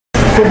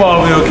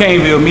Footballville,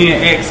 Caneville, me and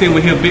X sitting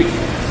with here, big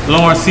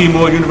Lawrence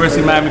Seymour,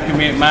 University of Miami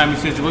commit, Miami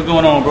Central. What's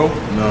going on, bro?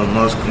 No,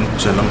 I'm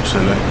chilling.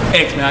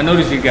 X, man, I know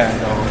this your guy,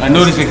 dog. I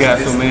know this your guy,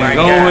 so man,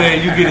 go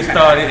ahead, you get it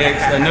started,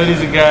 X. I know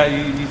this your guy.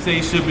 You say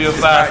he should be a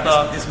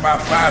 5-star. It's my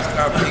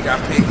 5-star pick. I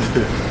picked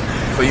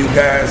for you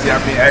guys. Y'all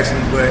been asking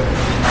me, but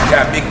I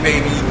got Big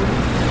Baby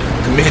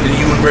committed to the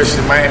University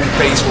of Miami,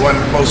 plays for one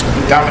of the most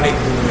dominant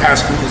high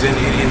schools in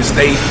the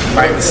state,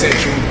 Miami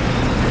Central.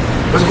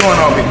 What's going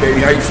on, Big Baby?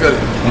 How you feeling?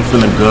 I'm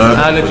feeling good.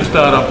 I'll let you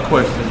start off the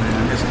question,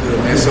 man. That's good,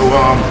 man. So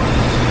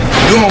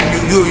you on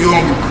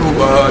recruit.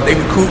 They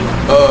recruit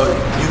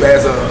you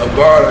as a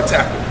guard or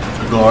tackle.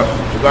 A guard.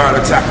 A guard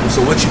or tackle.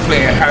 So what you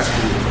play in high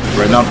school?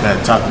 Right now I'm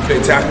playing tackle. You play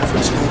tackle for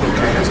the school.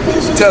 Okay, that's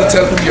good. So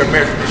tell them your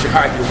measurements, your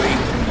height, your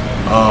weight.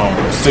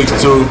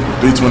 6'2",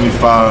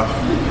 325.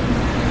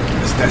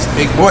 That's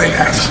big boy in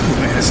high school,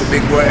 man. That's a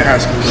big boy in high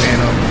school,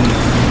 man.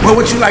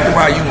 What you like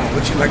about UM?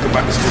 What you like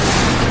about the school?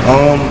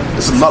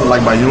 It's a lot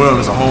like my UM.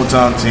 It's a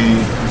hometown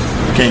team.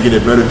 You can't get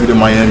it better than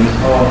Miami.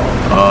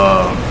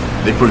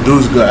 They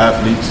produce good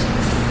athletes,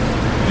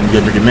 and you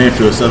get big name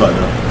for yourself out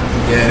there.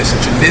 Yeah, it's a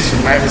tradition,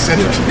 Miami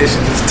Central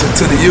tradition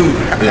to the youth.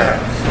 Yeah.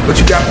 But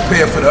you got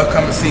prepared for the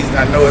upcoming season.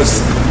 I know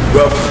it's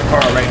rough and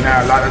hard right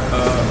now. A lot of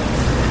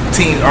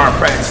teams aren't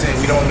practicing.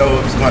 We don't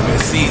know if it's going to be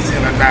a season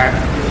or not.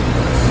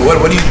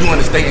 But what are you doing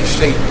to stay in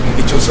shape and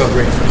get yourself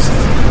ready for the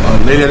season?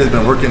 Lately I've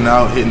been working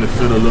out, hitting the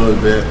field a little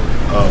bit,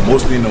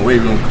 mostly in the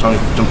weight room, trying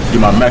to get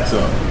my max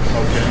up.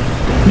 Okay.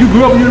 You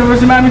grew up in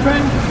University of Miami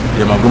fan?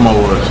 Yeah, my grandma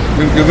was.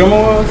 Your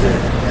grandma was? Yeah.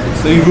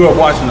 So you grew up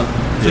watching them.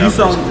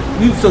 So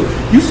Yeah,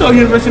 you saw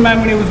University of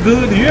Miami when it was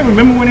good. Do you ever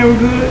remember when they were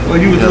good? Or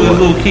you was a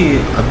little kid?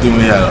 I think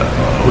when they had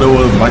who that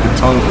was, Michael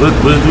Thomas, what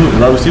is it,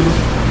 wide receiver?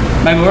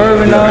 Michael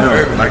Irvin,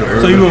 Michael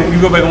Irvin. So you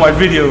go back and watch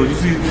videos. You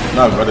see?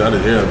 No, I didn't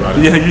hear about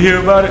it. Yeah, you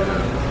hear about it.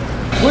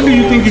 What do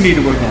you think you need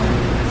to work on?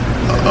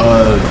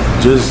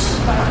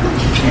 Just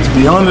to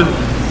be honest,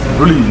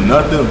 really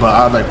nothing. But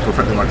I like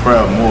perfecting my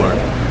craft more.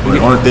 But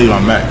the only thing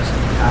my max.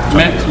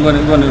 Max, you want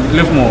to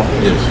lift more?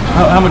 Yes.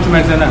 How much you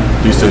max at now?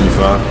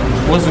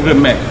 375. What's a good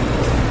max?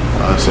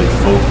 I'd say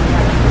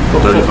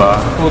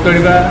 435.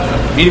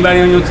 435?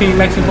 Anybody on your team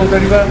maxing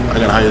 435? I got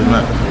the highest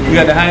max. You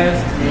got the highest?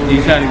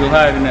 You trying to go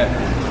higher than that?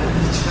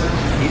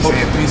 He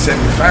said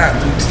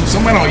 375.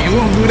 Somebody on you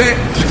don't do that?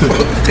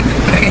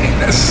 Man,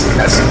 that's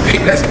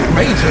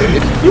major.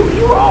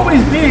 You were always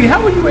big. How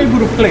were you able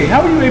to play?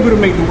 How were you able to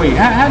make the weight?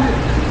 How did?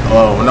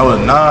 When I was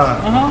 9,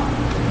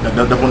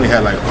 that's when they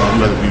had like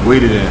you had to be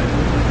weighted in.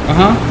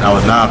 I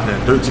was 9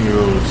 playing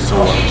 13-year-olds,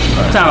 so.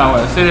 Time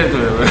out. Say that to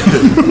her.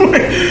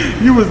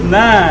 You was 9.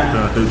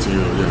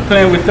 13-year-old, yeah.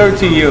 Playing with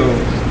 13-year-olds.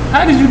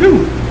 How did you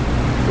do?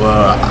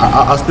 Well,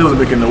 I still was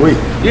making the weight.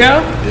 Yeah.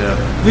 Yeah.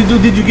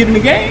 Did you get in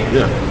the game?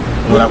 Yeah.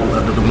 When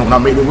I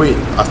made the weight,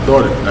 I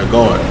started at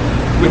guard.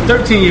 With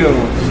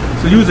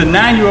 13-year-olds. So you was a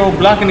 9-year-old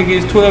blocking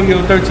against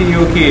 12-year-old,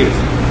 13-year-old kids.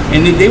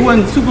 And they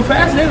wasn't super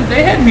fast.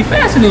 They had to be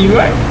faster than you,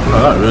 right?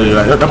 No, not really.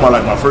 Like, that's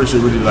my first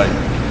year really like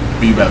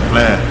be back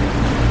playing.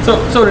 So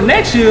the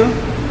next year,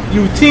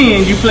 you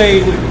 10, you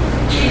played with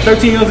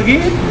 13-year-olds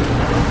again?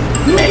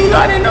 Man,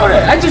 I didn't know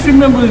that. I just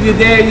remember your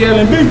dad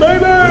yelling, "Big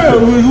baby!"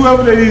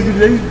 Whoever that is,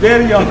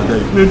 daddy young.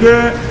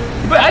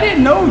 But I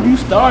didn't know you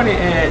started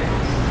at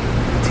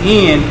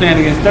 10 playing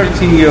against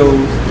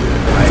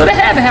 13-year-olds. So they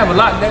had to have a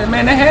lot.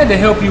 Man, they had to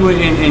help you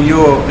in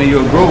your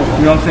growth.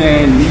 You know what I'm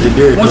saying? It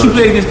did. Once you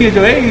played against kids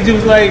your age, it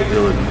was like it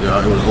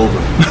was over.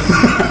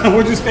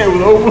 What'd you say? It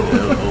was over.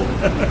 Yeah, it was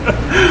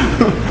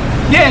over.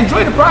 Yeah,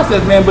 enjoy the process,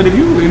 man. But if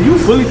you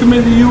fully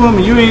committed to UM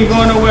and you ain't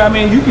going nowhere, I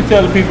mean, you can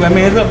tell the people. I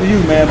mean, it's up to you,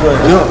 man. But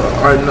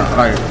right now,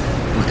 like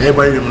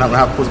everybody, when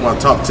I put my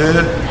top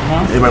 10,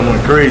 everybody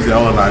went crazy. I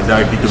was like, "Did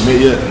I be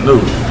commit yet?"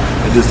 No.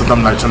 It's just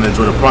sometimes like trying to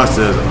enjoy the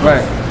process. Right.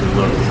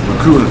 The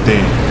recruiting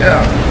thing. Yeah.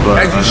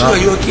 But, as you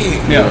should, you're a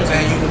kid. You know what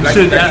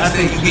I'm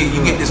saying?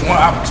 You get this one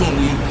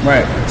opportunity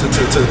right.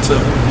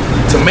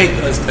 to make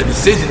a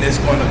decision that's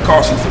going to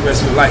cost you for the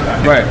rest of your life.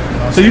 Right. You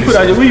know so you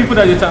put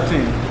out your top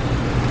 10?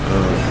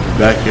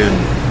 Back in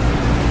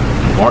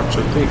March,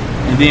 I think.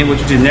 And then what,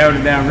 you just narrowed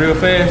it down real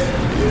fast?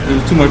 Yeah. It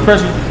was too much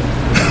pressure?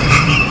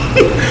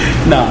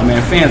 Nah,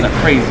 man, fans are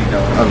crazy,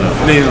 though. I know.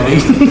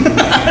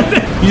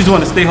 You just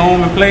want to stay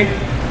home and play?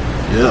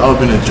 Yeah, it's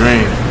always been a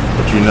dream,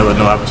 but you never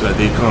know after that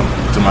day come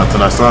till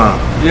I sign.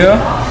 Yeah.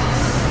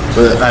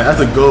 But like,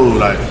 that's a goal.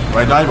 Like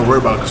right now, I don't even worry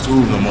about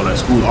school no more. Like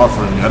school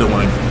offering me, I don't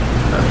want to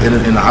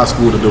in the high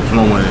school to do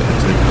diploma and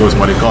to go to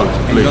somebody college.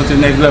 And go to the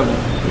next level.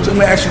 So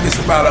let me ask you this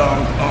about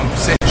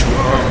Central.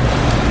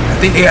 I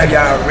think they have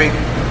y'all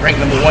ranked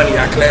number 1 in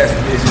y'all class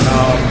division.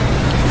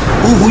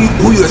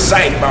 Who you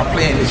excited about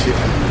playing this year?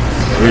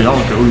 Really, I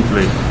don't care who you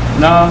play.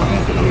 No.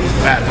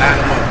 Line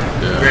them up.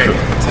 Great.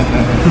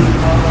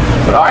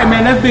 But all right,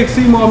 man, that's Big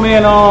Seymour,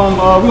 man.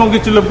 We're gonna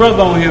get your little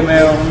brother on here,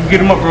 man.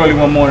 Get him up early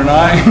one morning, all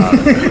right?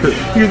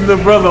 Get your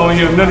little brother on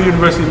here. Another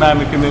University of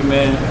Miami commit,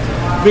 man.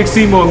 Big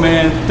Seymour,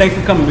 man. Thanks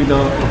for coming, big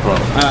dog. No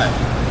problem. All right.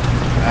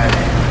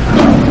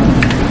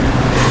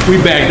 We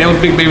back. That was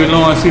Big Baby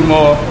Lawrence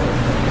Seymour.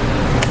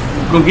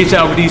 gonna get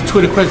y'all with these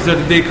Twitter questions of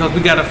the day because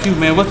we got a few,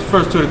 man. What's the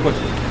first Twitter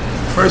question?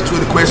 First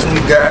Twitter question we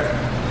got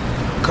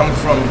coming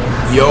from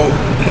Yo.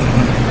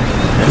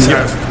 That's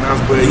how it's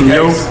pronounced, but he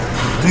asks,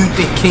 do you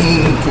think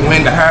King can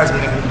win the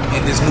Heisman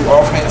in this new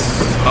offense?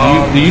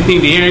 Do you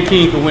think the Aaron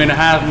King can win the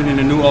Heisman in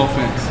the new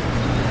offense?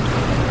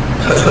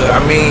 I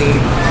mean,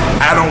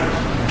 I don't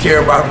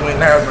care about winning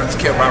the Heisman. I just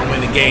care about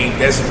winning the game.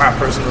 That's my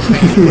personal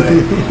opinion. But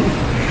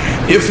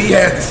if he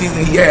has the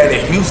season he had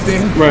at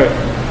Houston, right,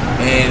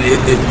 and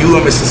if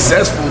UM is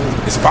successful,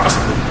 it's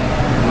possible.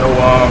 You know,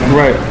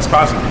 right, it's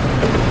possible.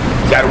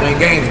 You gotta win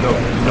games though.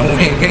 You don't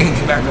win games,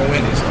 you're not gonna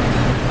win it. So.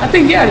 I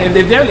think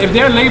if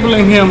they're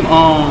labeling him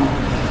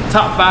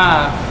top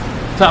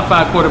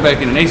five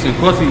quarterback in the nation, of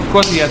course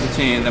he has a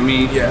chance. I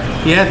mean, yeah,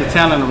 he has the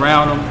talent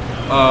around him.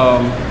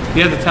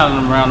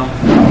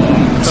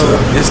 So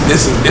this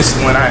is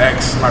when I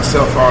ask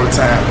myself all the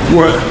time.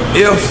 What?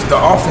 If the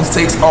offense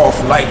takes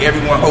off like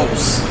everyone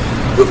hopes,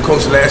 with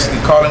Coach Lashley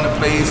calling the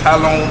plays, how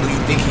long do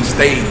you think he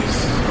stays?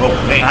 Oh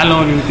man. How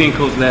long do you think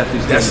Coach Lashley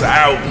stays? That's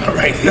out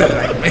right there.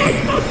 Like man.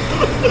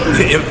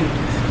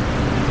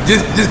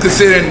 Just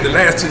considering the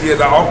last 2 years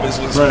our offense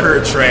was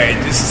pure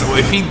trash. So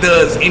if he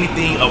does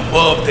anything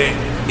above that,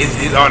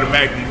 it's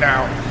automatically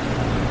now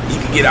he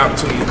can get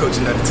opportunity to coach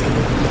another team.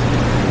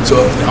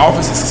 So if the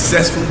offense is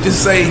successful,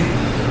 just say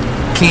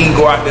King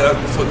go out there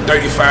for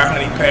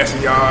 3,500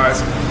 passing yards,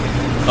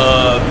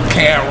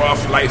 Cam run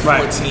for like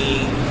 14.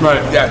 Right.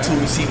 You got 2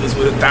 receivers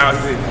with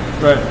 1,000.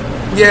 Right.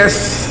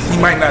 Yes,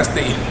 he might not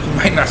stay. He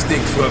might not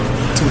stick for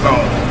too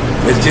long.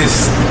 It's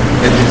just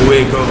the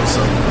way it goes.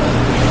 So.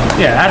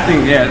 Yeah, I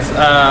think yes.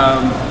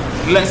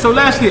 So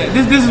Lashley,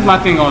 this is my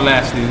thing on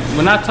Lashley.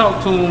 When I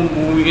talk to him,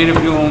 when we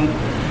interview him,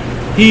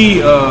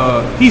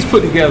 he's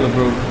put together,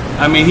 bro.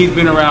 I mean, he's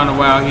been around a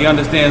while. He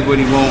understands what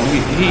he wants.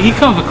 He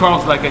comes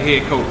across like a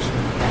head coach.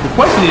 The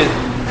question is,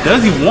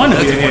 does he want to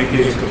be a head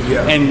coach?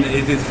 Yeah. And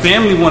does his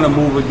family want to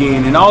move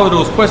again? And all of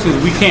those questions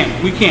we can't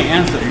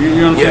answer.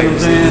 You know what I'm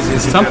saying?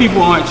 Some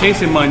people aren't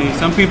chasing money.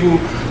 Some people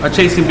are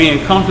chasing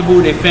being comfortable,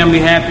 their family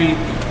happy,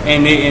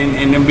 and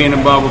them being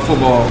involved with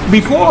football.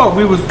 Before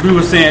we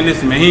were saying,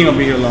 listen, man, he ain't gonna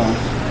be here long.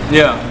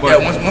 Yeah.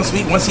 But once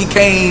he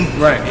came,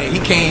 right. And he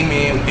came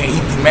in and he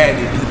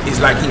demanded. It's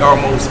like he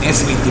almost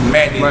instantly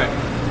demanded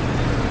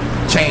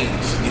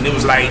change, and it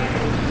was like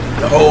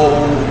the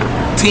whole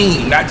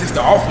team, not just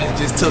the offense,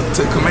 just took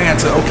command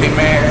to, okay,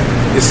 man,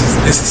 this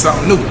is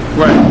something new.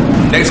 Right.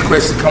 Next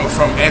question coming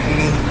from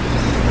Anthony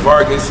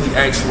Vargas. He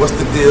asked, what's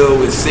the deal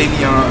with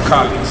Savion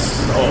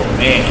Collins? Oh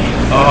man,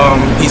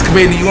 he's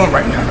committed to UM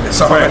right now. That's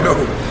all I know.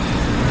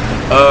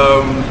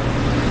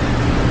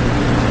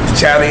 The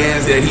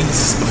challenge that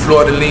he's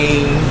Florida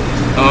lean.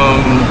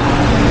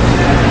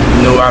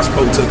 You know, I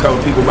spoke to a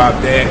couple people about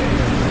that.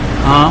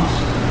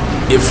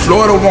 If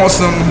Florida wants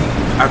him,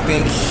 I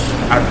think,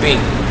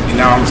 you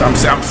know, I'm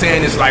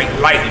saying this like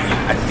lightly.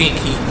 I think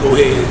he go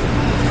ahead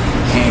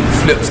and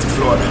flips to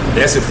Florida.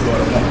 That's if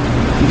Florida wants him.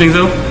 You think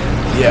so?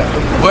 Yeah,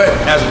 but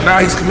as of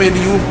now he's committed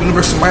to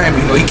University of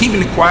Miami. You know, he's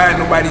keeping it quiet.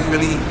 Nobody's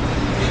really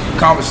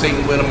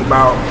conversating with him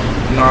about,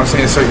 you know what I'm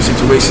saying, certain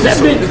situations.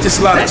 So it's just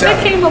a lot of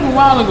that came up a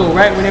while ago,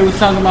 right? When they was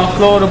talking about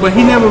Florida, but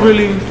he never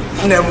really.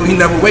 He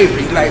never wavered.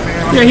 He like,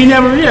 man. He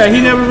never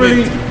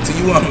really. To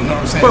you know what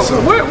I'm saying? But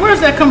so, where's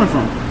that coming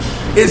from?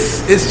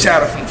 It's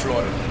chatter from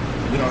Florida.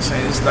 You know what I'm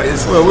saying? It's like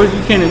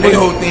the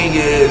whole thing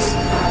is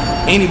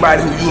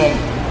anybody who you don't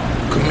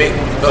commit,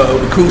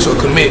 recruits or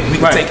commit, we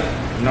can take it.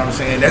 You know what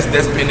I'm saying? That's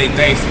been their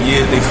thing for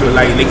years. They feel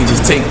like they can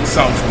just take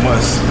something from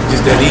us,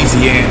 just that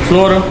easy. And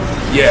Florida.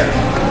 Yeah.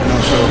 You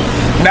know, so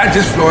not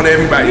just Florida,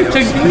 everybody else.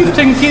 We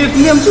taking kids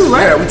from them too,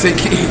 right? Yeah, we take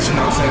kids. You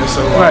know what I'm saying?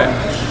 So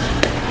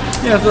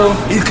yeah, so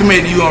he's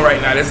committed to UM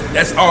right now.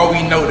 That's all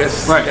we know.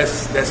 That's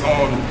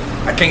on.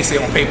 I can't say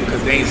on paper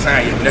because they ain't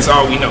signed yet, but that's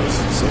all we know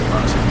so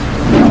far.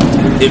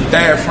 If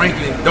Dad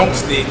Franklin don't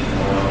stick,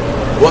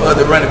 what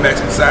other running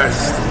backs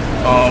besides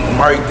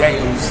Amari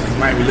Daniels is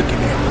Miami looking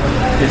at?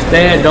 If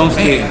Dad don't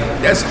stick,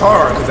 that's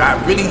hard because I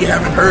really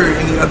haven't heard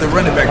any other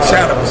running back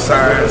chatter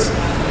besides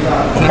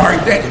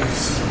Amari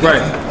Daniels.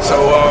 Right. So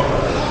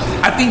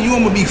I think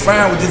UM will be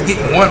fine with just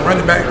getting one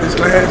running back this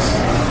class.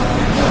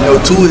 You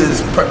know, 2 is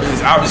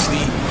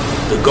obviously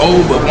the goal,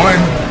 but 1,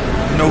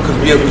 you know,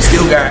 because we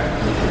still got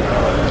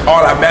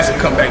all our backs will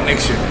come back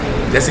next year.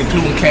 That's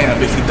including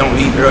Cam if he don't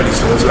leave early.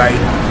 So it's like,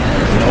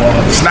 you know,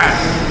 it's not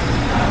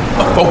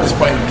a focus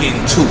point of getting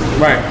 2.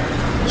 Right.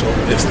 So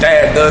if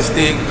Stad does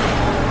stick,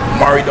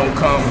 Mari don't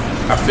come,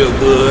 I feel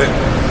good.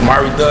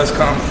 Mari does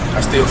come,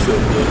 I still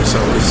feel good. So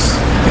it's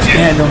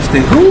Stad don't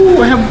stick.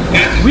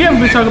 We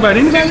haven't been talking about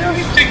anybody else?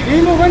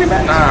 Any more running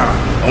backs? Nah,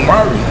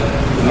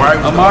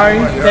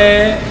 Amari,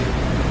 Stad.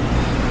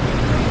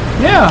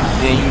 Yeah.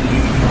 Then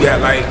you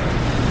got like.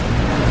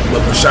 But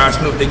Rashad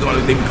Smith, they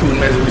recruit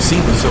him as a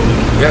receiver, so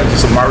yeah,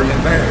 just Amari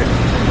and Thad.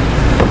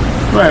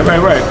 Right. It's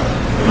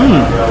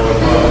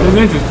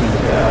interesting.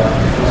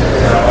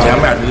 Yeah,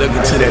 I'm gonna have to look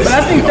into that. But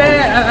I think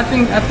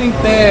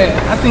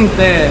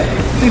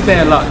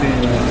Thad locked in.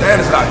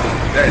 Thad is locked in.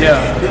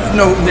 You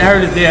know, I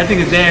heard his dad. I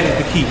think his dad is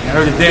the key. I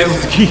heard his dad was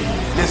the key.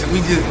 listen, we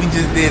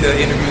just did an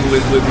interview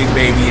with Big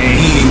Baby, and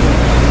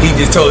he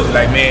just told you,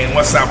 like, man,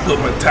 once I put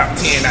my top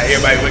 10 out,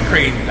 everybody went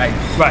crazy. Like,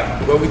 Right.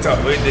 what we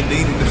talking about,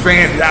 the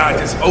fans now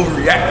just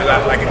overreact a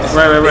lot. Like, it's just,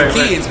 Right.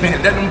 kids,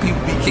 man. Let them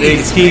people be They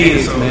kids.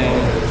 kids, So,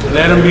 man.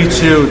 Let them be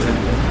children.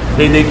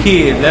 They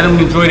kids. Let them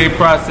enjoy their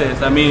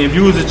process. I mean, if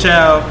you was a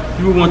child,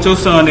 you would want your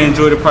son to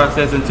enjoy the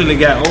process until it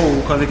got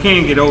old, because it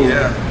can get old.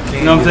 Yeah,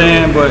 You know what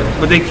I'm saying?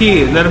 But they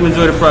kids. Let them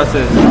enjoy the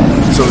process.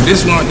 So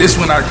this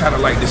one, I kind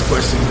of like this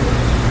question.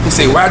 He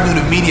say, why do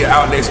the media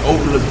outlets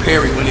overlook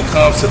Perry when it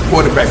comes to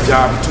quarterback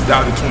job in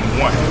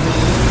 2021?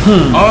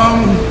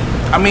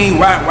 I mean,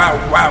 why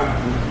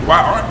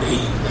aren't they?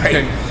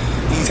 Like,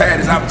 he's had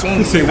his opportunity.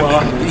 You say why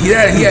aren't they?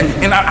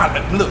 Yeah. And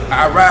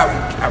I'm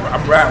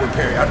riding with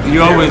Perry. I think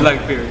You always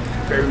like Perry.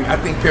 I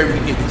think Perry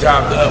can get the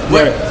job done,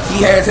 but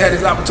he has had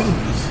his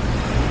opportunities.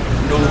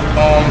 You know,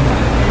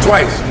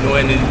 twice. You know,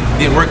 and it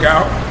didn't work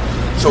out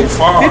so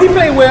far. Did he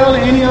play well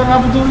in any other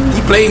opportunities?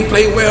 He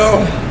played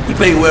well. He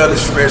played well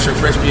this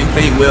freshman year. He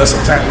played well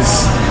sometimes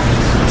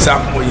his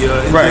sophomore year.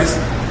 Right.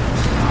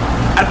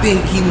 I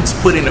think he was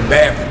put in a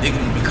bad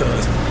predicament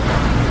because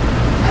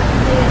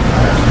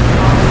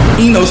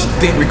Enos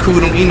didn't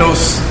recruit him.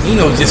 Enos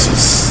just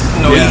was,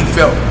 he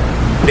felt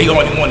they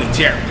only wanted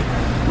Jerry.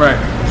 Right.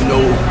 You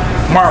know,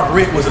 Mark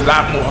Richt was a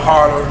lot more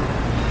harder,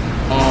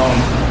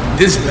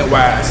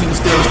 discipline-wise. He was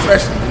still a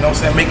freshman, you know what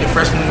I'm saying, making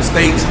freshman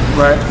mistakes.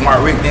 Right.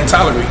 Mark Richt didn't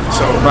tolerate it.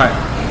 So Right.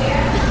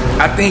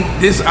 I think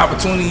this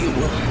opportunity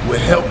will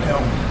help him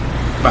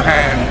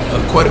behind a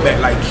quarterback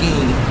like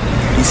King.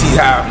 You see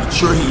how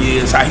mature he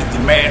is, how he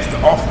demands the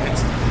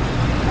offense.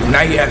 And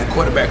now he has a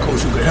quarterback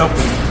coach who could help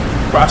him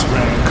prosper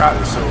in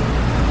college. So,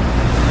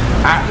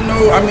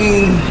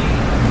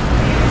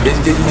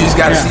 you just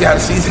got to see how the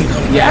season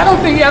goes. Yeah, I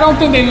don't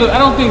think they look.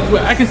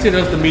 I consider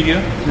us the media.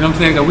 You know what I'm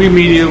saying? 'Cause we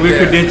media, we're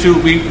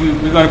credentialed.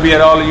 We're gonna be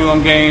at all the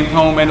UM games,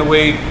 home and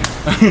away.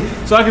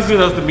 So I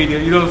consider us the media.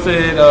 You know what I'm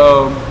saying?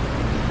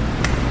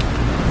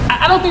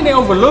 I don't think they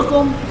overlook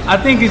them. I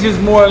think it's just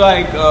more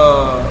like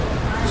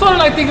sort of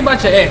like thinking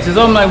about your ex. It's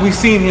almost like we've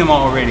seen him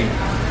already.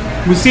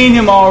 We've seen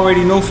him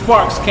already. No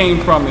sparks came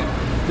from it.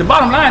 The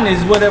bottom line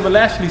is whatever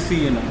Lashley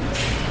see in him.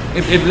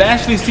 If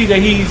Lashley see that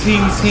he's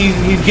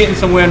getting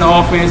somewhere in the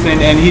offense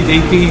and he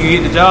think he can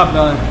get the job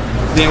done,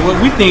 then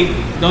what we think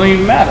don't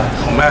even matter.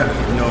 Don't matter,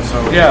 you know. So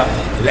Yeah.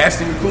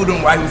 Lashley recruited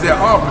him while he was at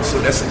Auburn, so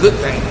that's a good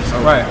thing. So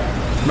Right.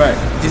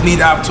 just need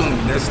the opportunity.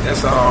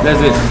 That's all. That's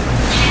it.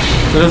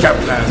 So that's,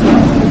 Capitalize.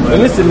 but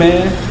listen,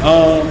 man.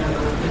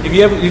 If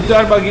you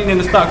thought about getting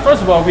into stock,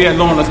 first of all, we at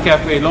Lorna's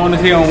Cafe.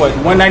 Lorna's here on what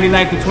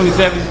 199th to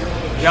 27th.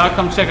 Y'all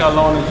come check out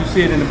Lorna's. You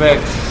see it in the back.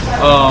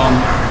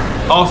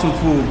 Awesome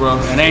food, bro.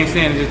 And I ain't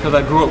saying it just because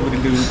I grew up with the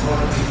dude.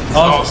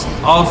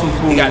 Awesome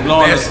food. They got the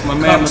Lorna's, best my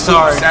man kung soup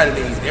Masari.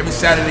 Saturdays. Every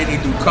Saturday they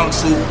do kung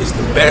soup. It's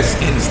the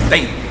best in the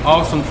state.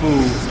 Awesome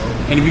food.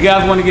 And if you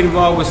guys want to get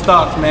involved with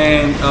stocks,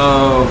 man,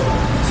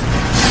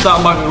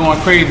 stock market going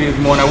crazy this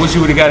morning. I wish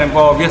you would have got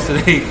involved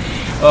yesterday.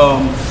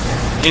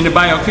 In the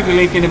bio, click the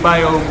link in the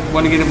bio.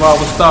 Want to get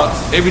involved with stocks?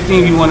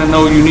 Everything you want to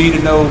know, you need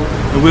to know,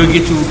 and we'll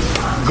get you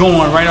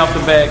going right off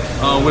the bat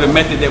with a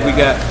method that we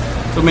got.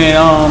 So man,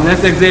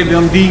 that's Xavier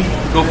MD.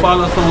 Go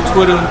follow us on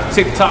Twitter,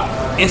 TikTok,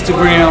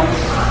 Instagram,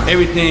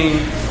 everything.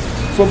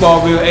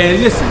 Footballville.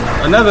 And listen,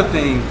 another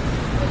thing,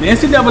 the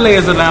NCAA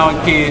is allowing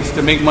kids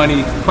to make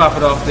money,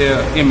 profit off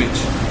their image,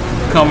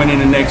 coming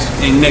in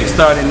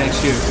starting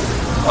next year.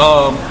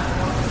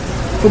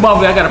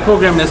 Footballville, I got a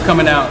program that's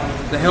coming out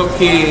to help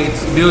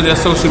kids build their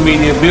social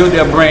media, build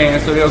their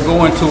brand, so they'll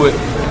go into it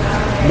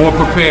more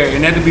prepared,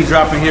 and that'll be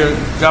dropping here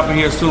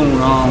soon.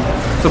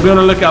 So be on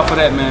the lookout for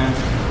that, man.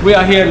 We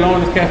out here at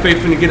Lorna's Cafe,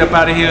 finna get up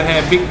out of here.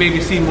 Had Big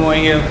Baby Seymour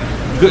in here.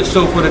 Good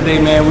show for the day,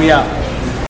 man. We out.